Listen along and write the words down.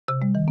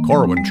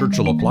Corwin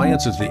Churchill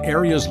Appliance is the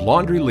area's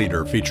laundry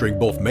leader, featuring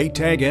both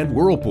Maytag and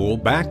Whirlpool,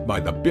 backed by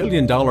the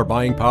billion-dollar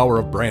buying power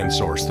of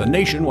BrandSource, the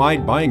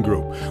nationwide buying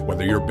group.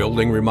 Whether you're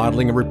building,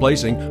 remodeling, or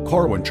replacing,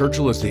 Corwin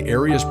Churchill is the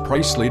area's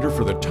price leader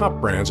for the top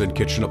brands in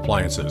kitchen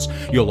appliances.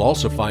 You'll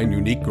also find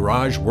unique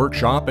garage,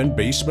 workshop, and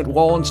basement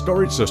wall and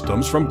storage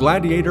systems from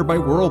Gladiator by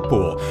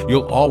Whirlpool.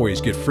 You'll always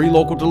get free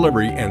local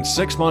delivery and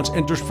 6 months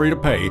interest-free to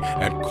pay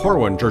at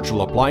Corwin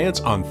Churchill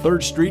Appliance on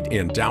 3rd Street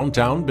in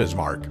downtown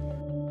Bismarck.